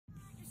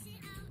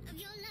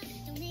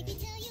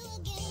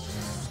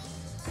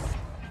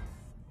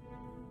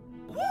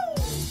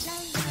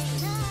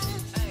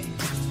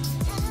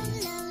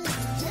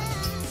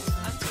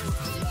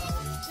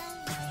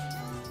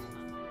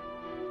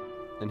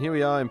And here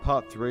we are in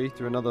part 3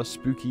 through another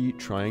spooky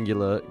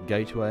triangular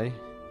gateway.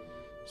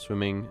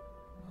 Swimming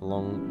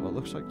along what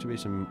looks like to be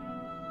some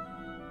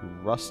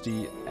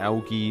rusty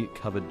algae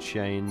covered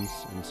chains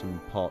and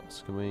some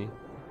pots. Can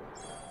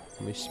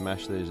we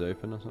smash these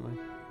open or something?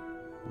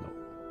 No.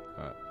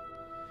 Alright.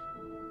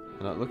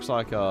 And it looks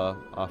like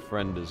our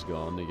friend is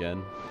gone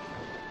again.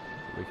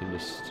 We can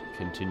just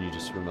continue to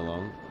swim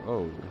along.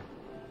 Oh.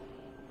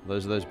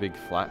 Those are those big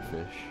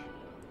flatfish.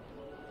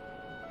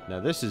 Now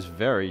this is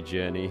very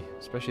journey,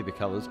 especially the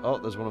colours. Oh,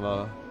 there's one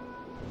of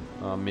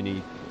our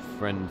mini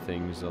friend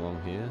things along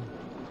here.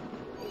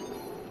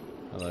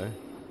 Hello.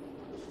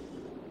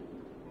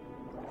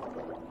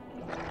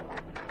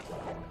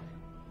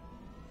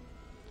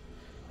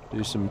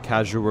 Do some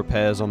casual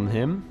repairs on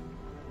him.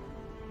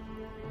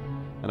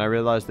 And I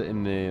realised that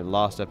in the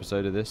last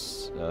episode of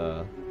this,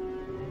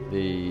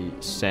 the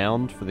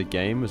sound for the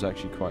game was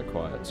actually quite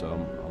quiet,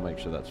 so I'll make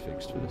sure that's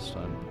fixed for this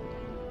time.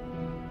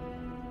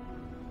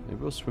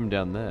 Maybe we'll swim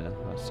down there.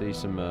 I see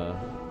some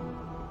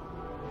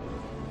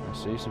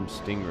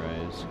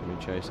stingrays. Can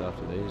we chase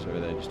after these, or are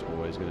they just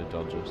always going to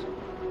dodge us?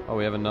 Oh,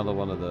 we have another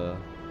one of the...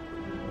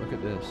 Look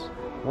at this.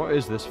 What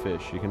is this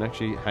fish? You can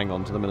actually hang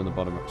on to them in the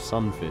bottom.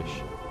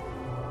 Sunfish.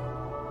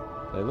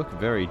 They look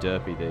very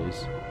derpy,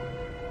 these.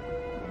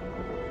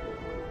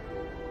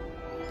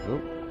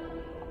 Oh.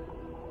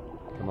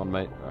 Come on,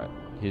 mate. Alright.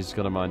 He's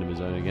got a mind of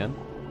his own again.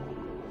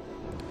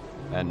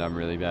 And I'm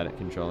really bad at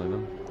controlling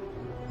them.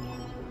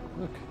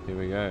 Look, here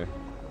we go.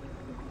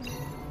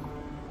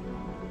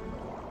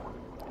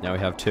 Now we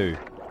have 2.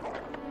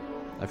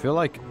 I feel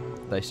like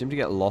they seem to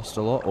get lost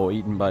a lot or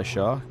eaten by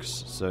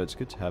sharks, so it's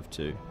good to have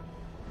 2.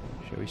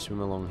 Shall we swim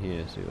along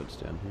here, see what's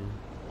down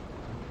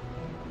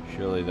here?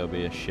 Surely there'll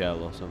be a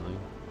shell or something.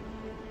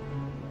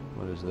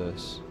 What is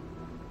this?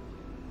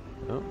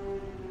 Oh.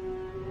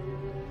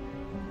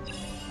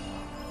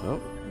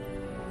 Oh.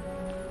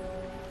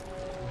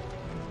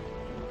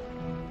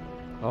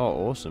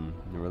 Oh, awesome.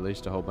 You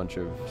released a whole bunch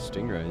of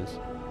stingrays.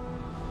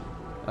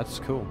 That's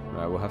cool.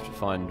 Right, we'll have to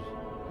find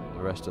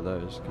the rest of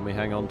those. Can we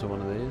hang on to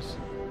one of these?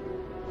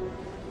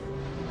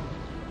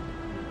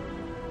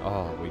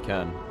 Oh, we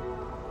can.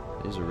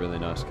 These are really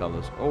nice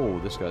colours. Oh,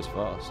 this guy's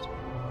fast.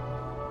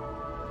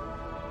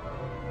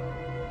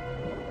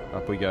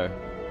 Up we go.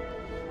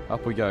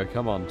 Up we go.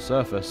 Come on,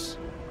 surface.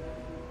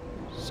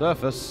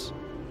 Surface.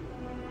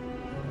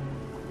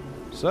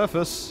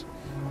 Surface.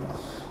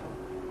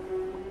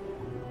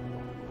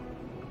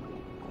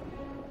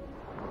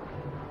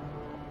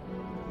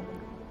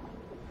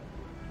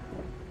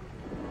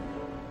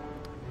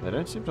 They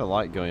don't seem to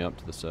like going up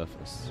to the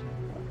surface.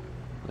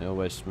 They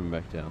always swim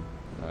back down.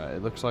 Alright,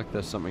 it looks like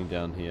there's something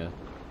down here.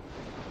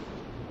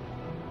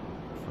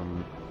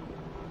 From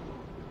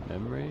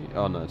memory?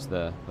 Oh no, it's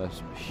there. That's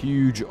a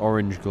huge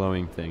orange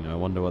glowing thing. I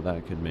wonder what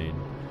that could mean.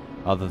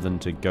 Other than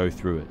to go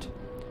through it.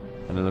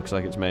 And it looks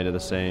like it's made of the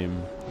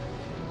same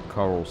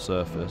coral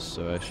surface,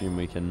 so I assume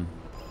we can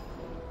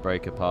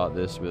break apart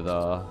this with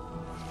our...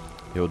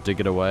 He'll dig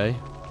it away.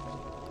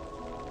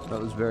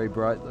 That was very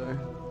bright though.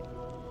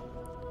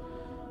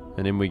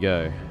 And in we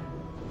go.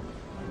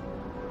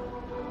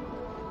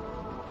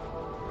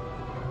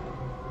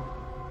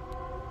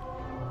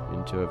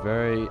 Into a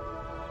very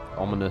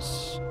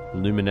ominous,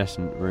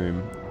 luminescent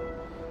room.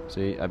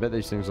 See, I bet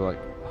these things will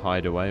like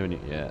hide away when you...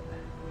 Yeah.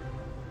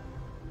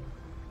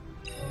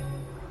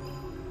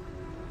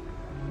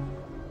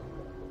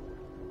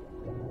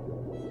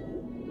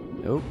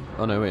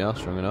 Oh no, we are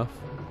strong enough.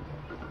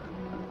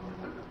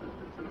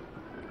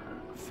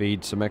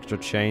 Feed some extra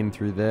chain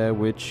through there,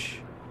 which...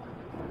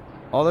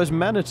 Oh, those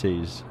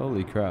manatees!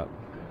 Holy crap.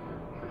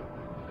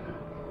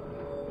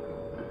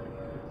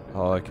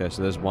 Oh, okay,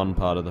 so there's one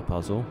part of the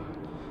puzzle.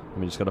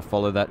 And we just gotta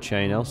follow that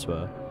chain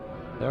elsewhere.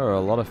 There are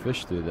a lot of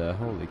fish through there,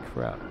 holy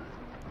crap.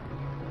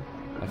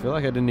 I feel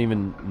like I didn't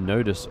even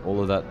notice all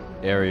of that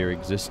area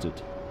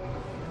existed.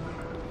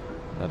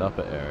 That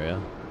upper area.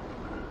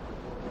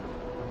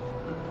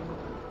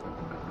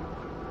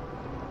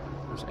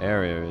 This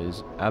area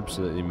is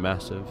absolutely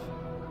massive.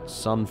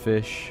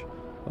 Sunfish.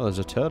 Oh, there's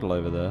a turtle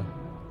over there.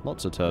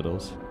 Lots of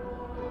turtles.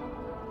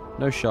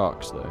 No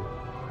sharks, though.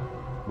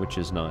 Which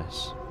is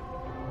nice.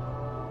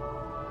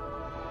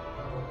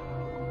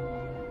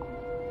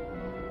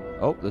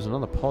 Oh, there's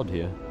another pod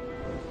here.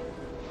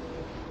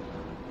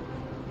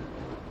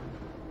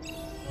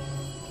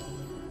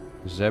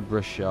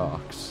 Zebra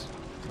sharks.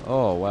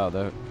 Oh, wow,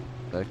 they're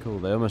cool.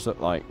 They almost look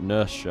like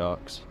nurse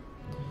sharks.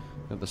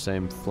 They have the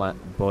same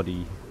flat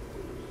body.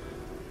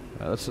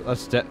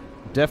 That's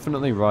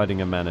definitely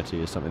riding a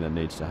manatee is something that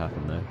needs to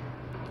happen, though.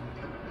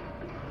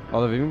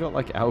 Oh, they've even got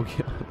like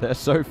algae. They're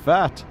so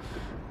fat.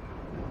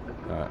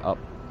 Alright,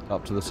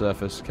 up to the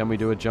surface. Can we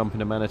do a jump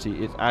in a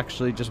manatee? It's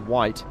actually just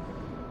white.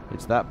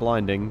 It's that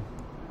blinding.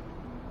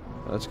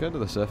 Let's go to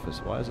the surface.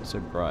 Why is it so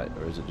bright?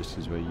 Or is it just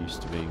because we're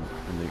used to being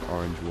in the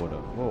orange water?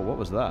 Whoa, what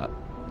was that?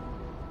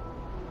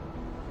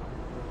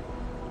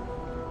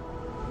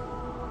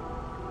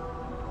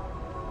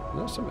 Is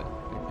that something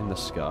in the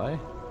sky?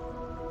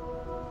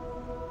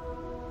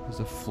 There's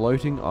a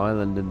floating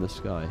island in the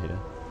sky here.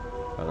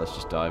 Right, let's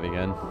just dive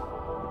again.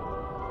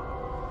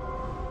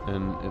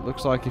 And it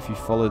looks like if you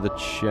follow the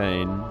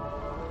chain,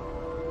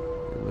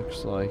 it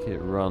looks like it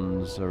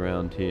runs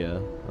around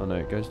here. Oh no,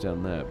 it goes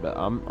down there. But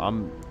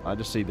I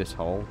just see this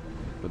hole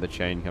with a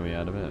chain coming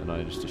out of it, and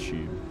I just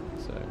assume.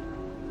 So,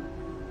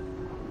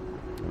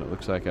 and it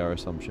looks like our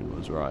assumption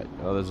was right.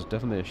 Oh, there's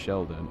definitely a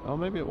shell then. Oh,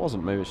 maybe it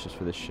wasn't. Maybe it's just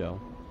for this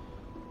shell.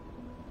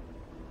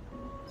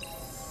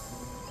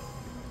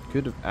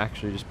 Could have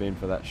actually just been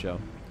for that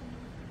shell.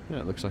 Yeah,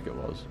 it looks like it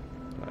was.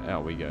 Right,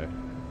 out we go.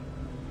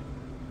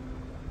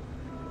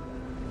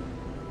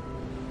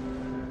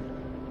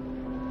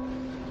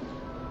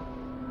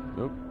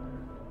 Nope.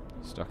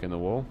 Stuck in the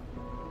wall.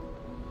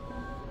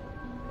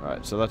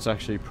 Alright, so let's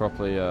actually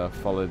properly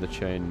follow the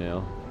chain now.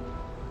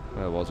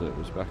 Where was it? It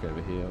was back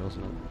over here,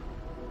 wasn't it?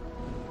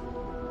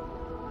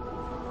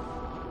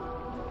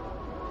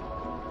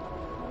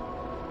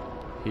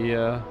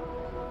 Here.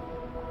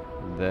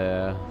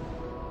 There.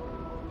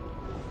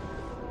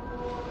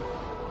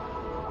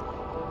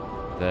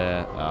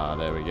 There. Ah,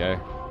 there we go.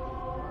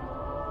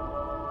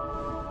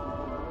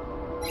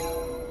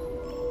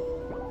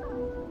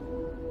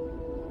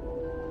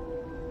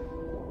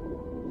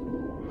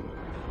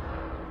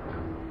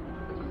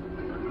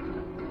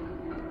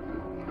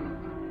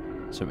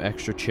 Some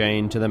extra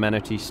chain to the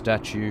Manatee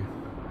statue.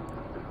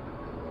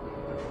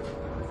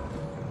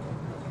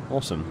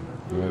 Awesome.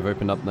 We've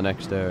opened up the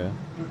next area.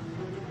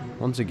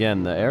 Once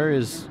again, the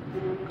areas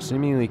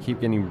seemingly keep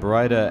getting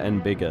brighter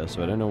and bigger,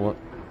 so I don't know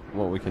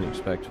what we can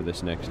expect for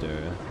this next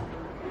area.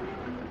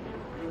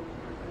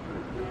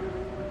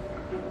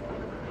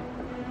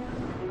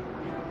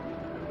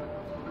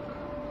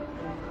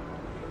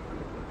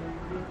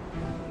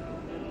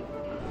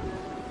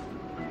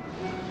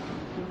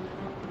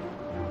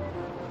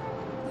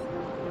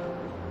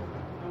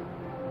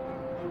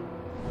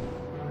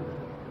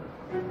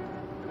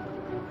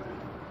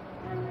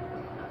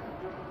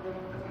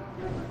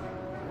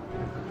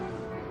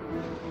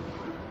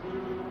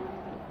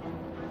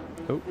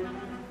 Oh.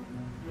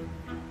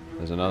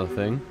 There's another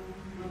thing.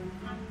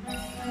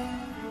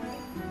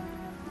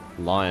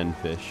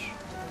 Lionfish.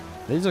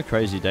 These are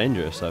crazy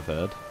dangerous, I've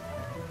heard.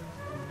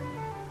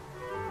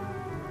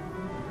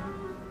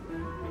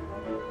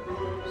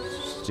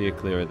 Steer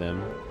clear of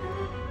them.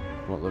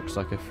 What looks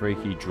like a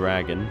freaky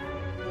dragon.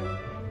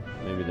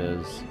 Maybe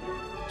there's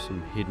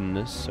some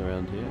hiddenness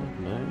around here.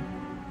 No?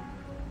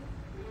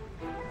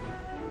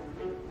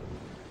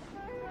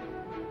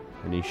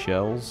 Any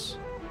shells?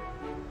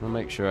 I'll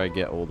make sure I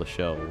get all the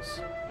shells.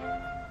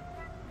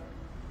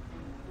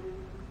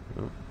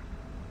 Oh.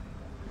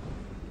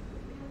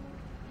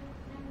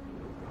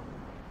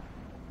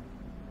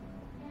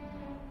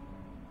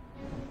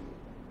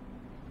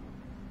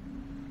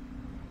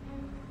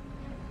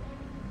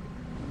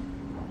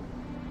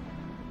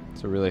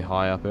 It's a really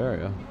high up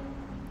area.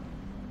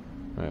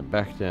 Alright,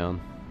 back down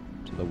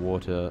to the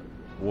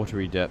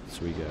watery depths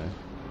we go.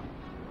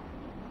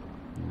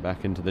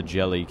 Back into the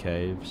jelly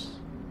caves.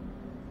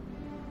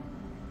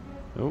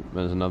 Oh,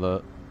 there's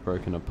another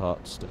broken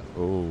apart step.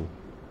 Oh.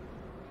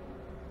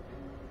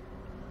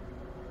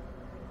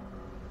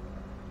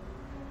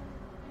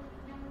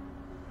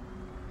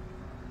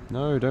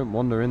 No, don't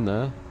wander in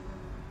there.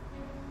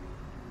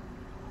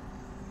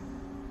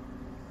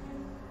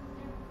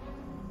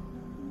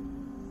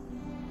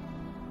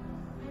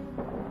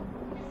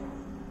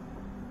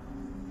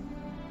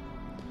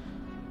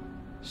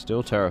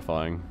 Still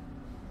terrifying.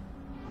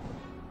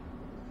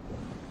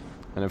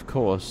 And of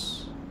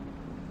course,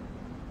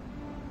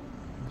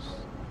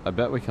 I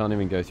bet we can't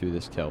even go through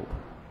this kelp.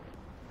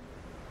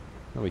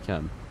 No, we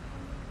can.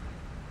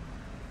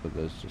 But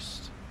there's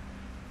just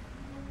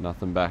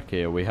nothing back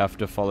here. We have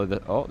to follow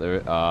the... Oh,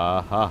 there...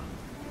 Aha!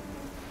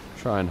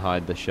 Try and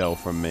hide the shell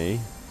from me.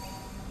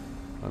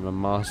 I'm a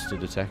master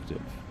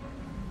detective.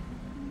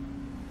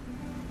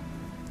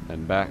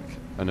 And back.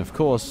 And of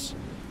course,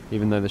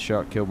 even though the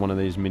shark killed one of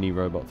these mini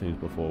robot things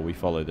before, we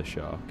follow the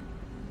shark.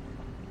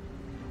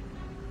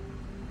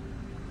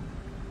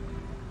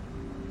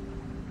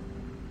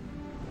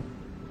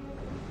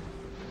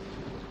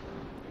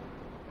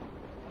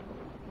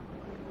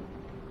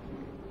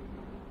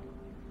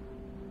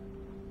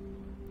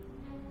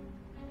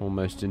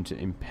 Almost into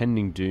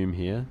impending doom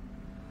here.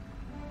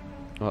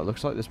 Oh, it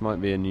looks like this might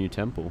be a new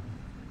temple.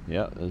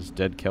 Yeah, there's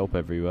dead kelp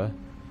everywhere.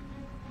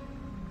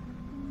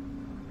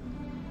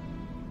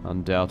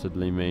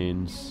 Undoubtedly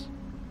means...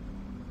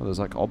 Oh, there's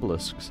like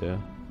obelisks here.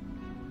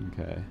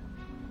 Okay.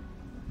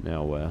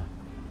 Now where?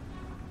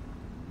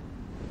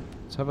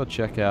 Let's have a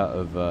check out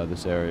of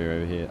this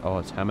area over here. Oh,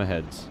 it's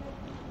hammerheads.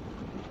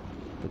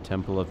 The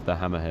temple of the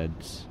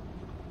hammerheads.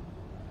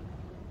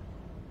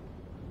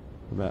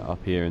 What about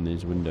up here in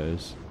these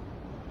windows?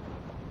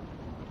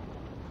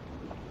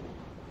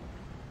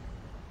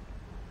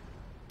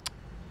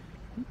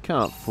 You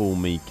can't fool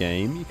me,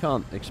 game. You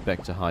can't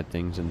expect to hide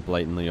things in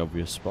blatantly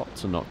obvious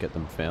spots and not get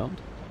them found.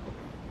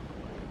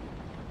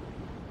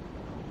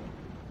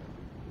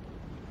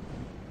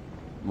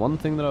 one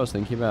thing that I was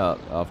thinking about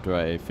after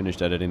I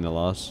finished editing the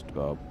last,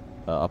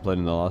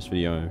 uploading the last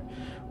video,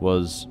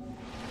 was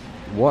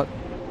what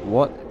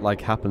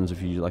like happens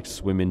if you like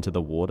swim into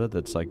the water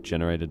that's like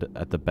generated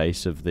at the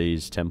base of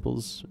these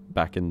temples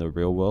back in the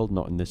real world,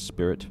 not in this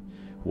spirit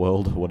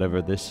world or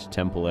whatever this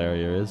temple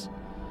area is.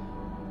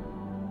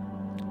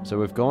 So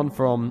we've gone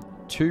from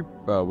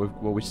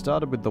we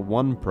started with the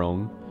 1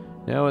 prong,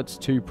 now it's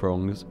 2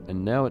 prongs,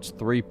 and now it's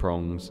 3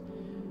 prongs.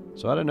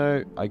 So I don't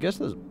know, I guess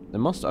there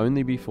must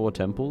only be 4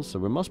 temples, so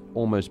we must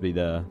almost be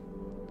there.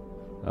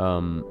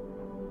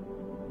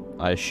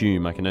 I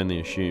assume, I can only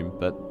assume,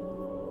 but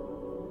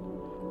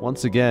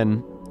once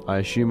again, I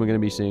assume we're going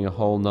to be seeing a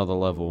whole nother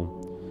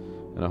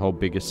level and a whole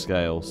bigger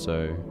scale,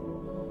 so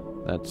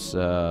that's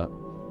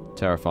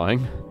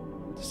terrifying,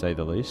 to say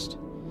the least.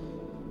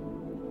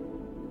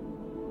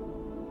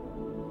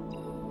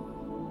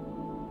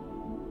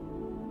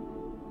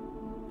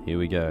 Here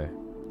we go.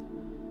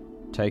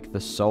 Take the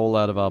soul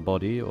out of our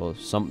body, or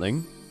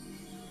something.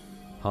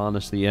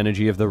 Harness the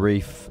energy of the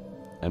reef,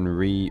 and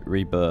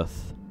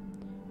rebirth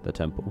the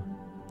temple.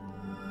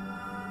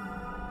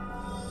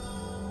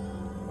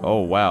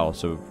 Oh wow,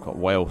 so we've got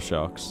whale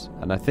sharks.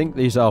 And I think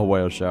these are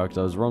whale sharks.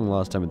 I was wrong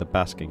last time with the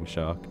basking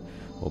shark.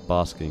 Or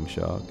basking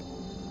shark.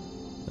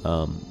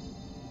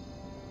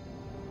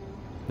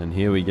 And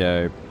here we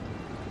go.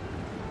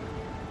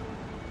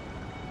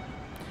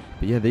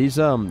 But yeah, these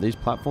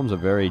platforms are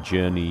very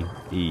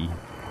Journey-y.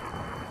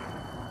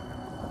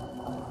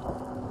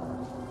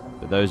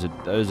 But those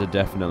are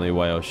definitely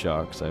whale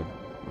sharks. I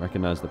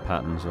recognize the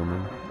patterns on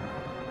them.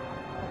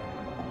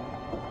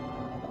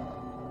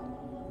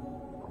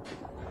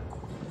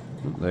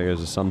 There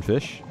goes a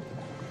sunfish.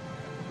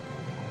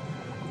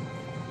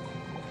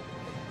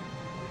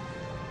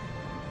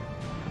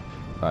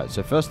 Alright,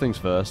 so first things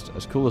first,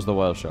 as cool as the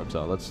whale sharks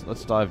are,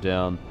 let's dive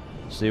down,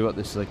 see what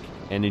this like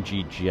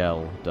energy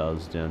gel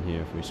does down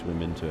here if we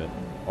swim into it.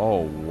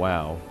 Oh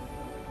wow.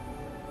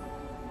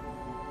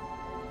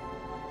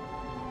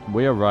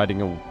 We are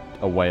riding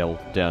a whale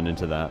down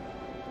into that.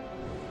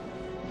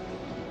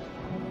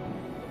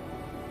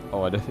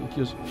 Oh, I don't think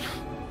you're...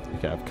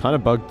 Okay, I've kind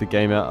of bugged the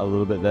game out a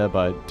little bit there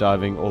by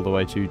diving all the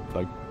way to,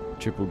 like,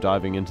 triple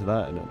diving into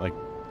that, and it, like,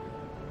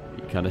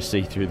 you kind of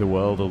see through the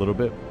world a little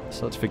bit.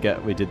 So let's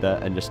forget we did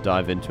that and just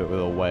dive into it with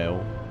a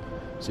whale.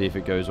 See if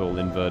it goes all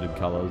inverted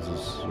colours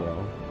as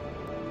well.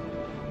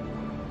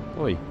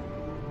 Oi.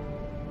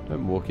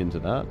 Don't walk into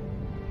that.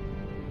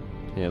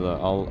 Here, look,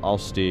 I'll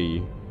steer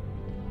you.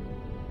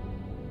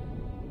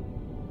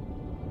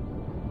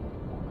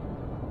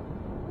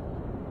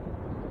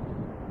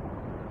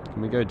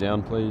 Can we go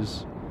down,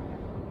 please?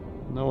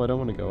 No, I don't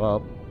want to go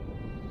up.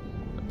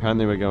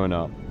 Apparently we're going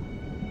up.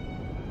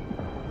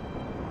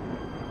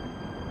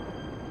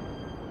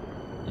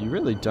 You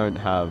really don't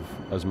have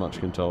as much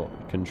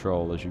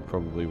control as you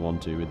probably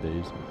want to with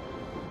these.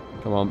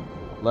 Come on.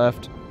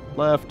 Left.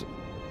 Left.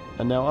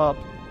 And now up.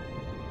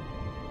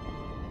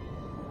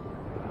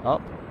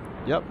 Up.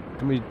 Yep.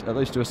 Can we at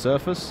least do a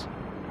surface?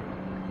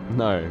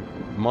 No.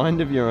 Mind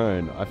of your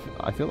own.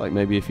 I feel like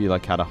maybe if you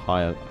like had a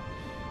higher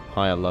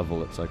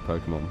level, it's like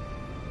Pokemon.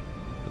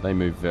 But they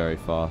move very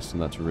fast,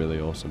 and that's really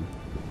awesome.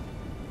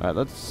 Alright,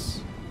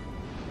 let's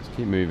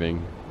keep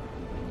moving.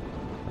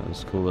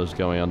 As cool as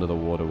going under the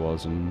water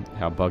was, and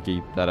how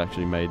buggy that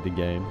actually made the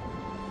game.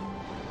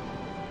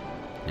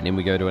 And then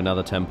we go to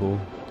another temple.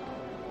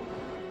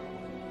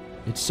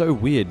 It's so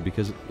weird,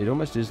 because it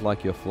almost is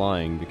like you're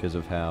flying because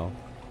of how...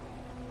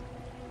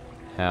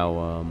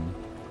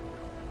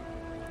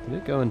 Did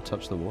it go and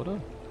touch the water?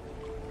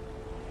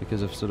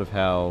 Because of sort of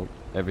how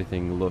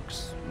everything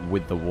looks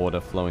with the water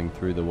flowing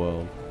through the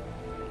world.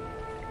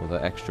 Or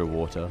the extra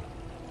water.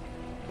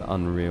 The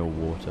unreal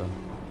water.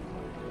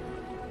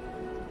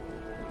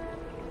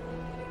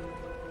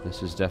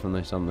 This is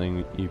definitely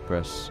something you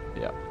press...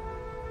 Yeah.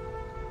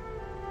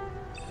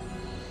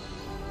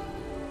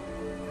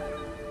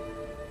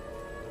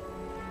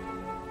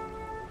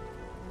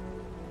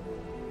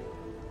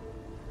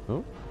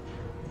 Oh.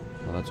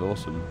 Well, that's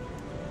awesome.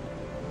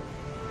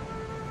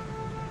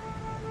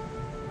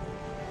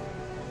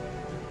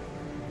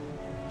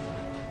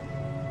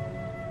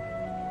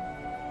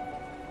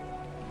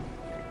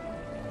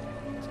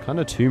 Kind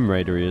of Tomb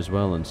Raider-y as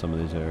well in some of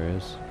these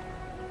areas.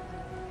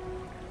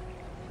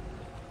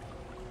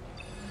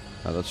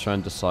 Right, let's try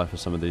and decipher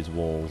some of these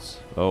walls.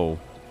 Oh.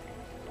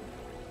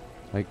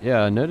 Like,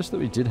 yeah, I noticed that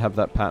we did have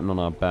that pattern on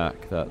our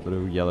back, that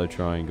little yellow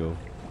triangle.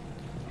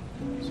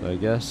 So I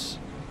guess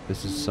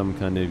this is some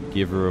kind of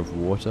giver of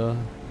water.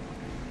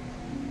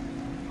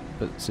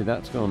 But see,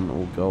 that's gone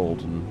all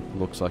gold and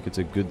looks like it's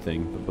a good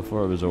thing, but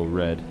before it was all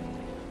red.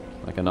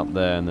 Like an up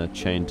there and they're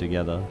chained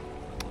together.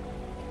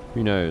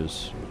 Who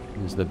knows?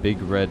 Is the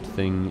big red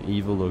thing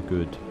evil or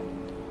good?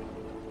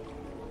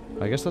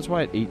 I guess that's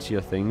why it eats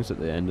your things at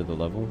the end of the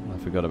level. I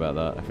forgot about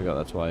that. I forgot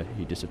that's why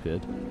he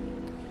disappeared.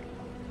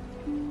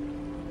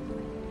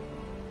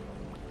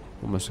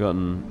 Almost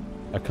gotten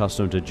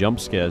accustomed to jump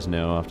scares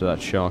now after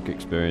that shark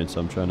experience.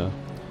 I'm trying to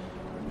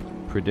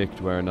predict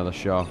where another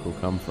shark will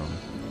come from.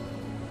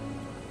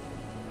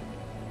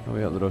 Oh,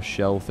 we got little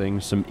shell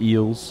things, some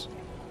eels.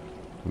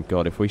 Oh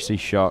God, if we see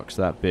sharks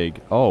that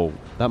big... Oh,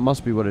 that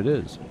must be what it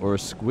is. Or a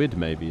squid,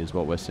 maybe, is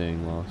what we're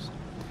seeing last.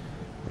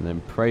 And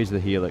then praise the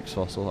helix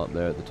fossil up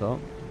there at the top.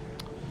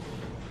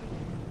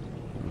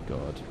 Oh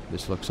God,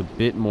 this looks a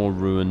bit more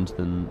ruined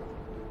than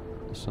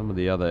some of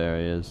the other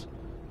areas.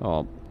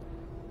 Oh,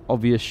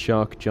 obvious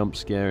shark jump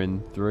scare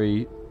in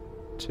 3,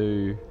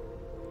 2,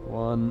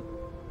 1.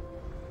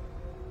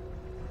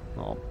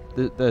 Oh,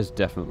 there's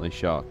definitely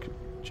shark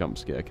jump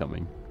scare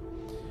coming.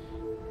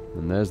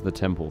 And there's the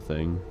temple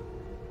thing.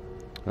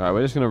 Alright,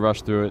 we're just going to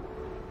rush through it.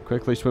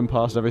 Quickly swim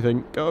past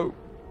everything. Go!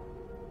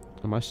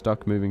 Am I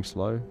stuck moving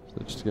slow? Is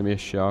there just going to be a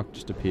shark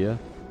just appear?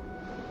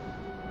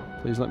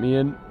 Please let me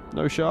in.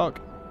 No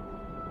shark.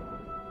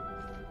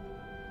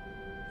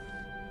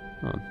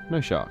 Oh,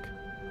 no shark.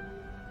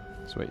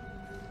 Sweet.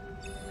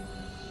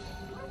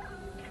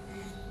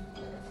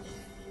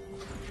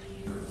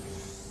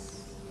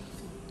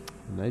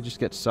 And they just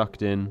get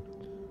sucked in.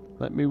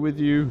 Let me with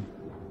you.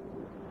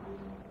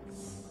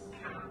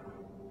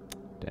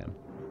 Damn.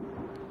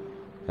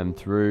 And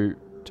through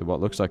to what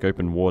looks like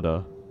open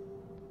water.